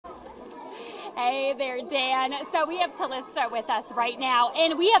Hey there, Dan. So we have Callista with us right now,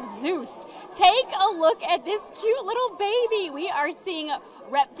 and we have Zeus. Take a look at this cute little baby. We are seeing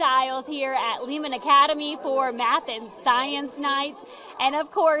reptiles here at Lehman Academy for Math and Science Night. And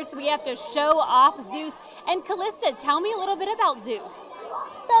of course, we have to show off Zeus. And Callista, tell me a little bit about Zeus.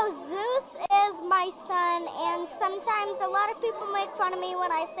 So Zeus is my son, and sometimes a lot of people make fun of me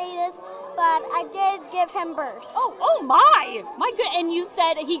when I say this, but I did give him birth. Oh my good. And you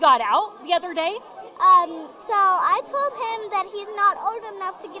said he got out the other day? So I told him that he's not old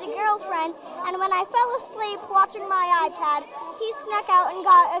enough to get a girlfriend, and when I fell asleep watching my iPad, he snuck out and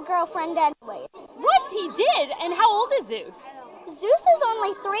got a girlfriend anyways. What? He did? And how old is Zeus? Zeus is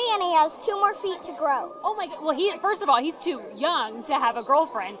only 3 and he has 2 more feet to grow. Oh my God. Well, first of all, he's too young to have a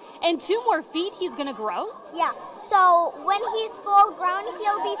girlfriend. And 2 more feet he's going to grow? Yeah. So when he's full grown,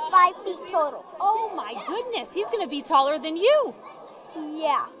 he'll be 5 feet total. Oh my goodness. He's going to be taller than you.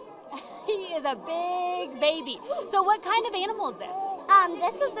 Yeah. He is a big baby. So what kind of animal is this?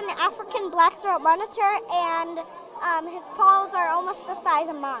 This is an African black-throat monitor, and his paws are almost the size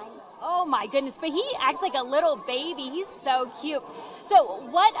of mine. Oh my goodness, but he acts like a little baby. He's so cute. So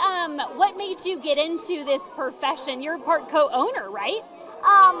what made you get into this profession? You're part co-owner, right?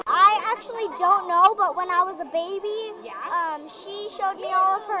 I actually don't know, but when I was a baby, she showed me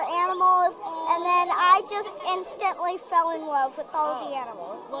all of her animals, and then I just instantly fell in love with all the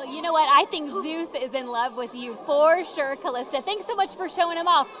animals. Well, you know what? I think Zeus is in love with you for sure, Callista. Thanks so much for showing him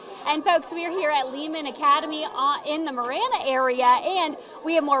off. And folks, we are here at Lehman Academy in the Marana area, and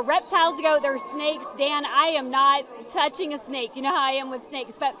we have more reptiles to go. There's snakes. Dan, I am not touching a snake. You know how I am with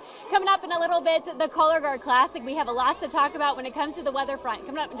snakes. But coming up in a little bit, the Color Guard Classic. We have a lot to talk about when it comes to the weather front.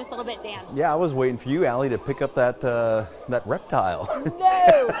 Coming up in just a little bit, Dan. Yeah, I was waiting for you, Allie, to pick up that reptile.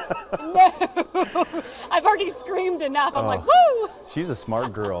 No. I've already screamed enough. I'm like, woo! She's a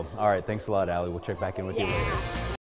smart girl. All right, thanks a lot, Allie. We'll check back in with you later.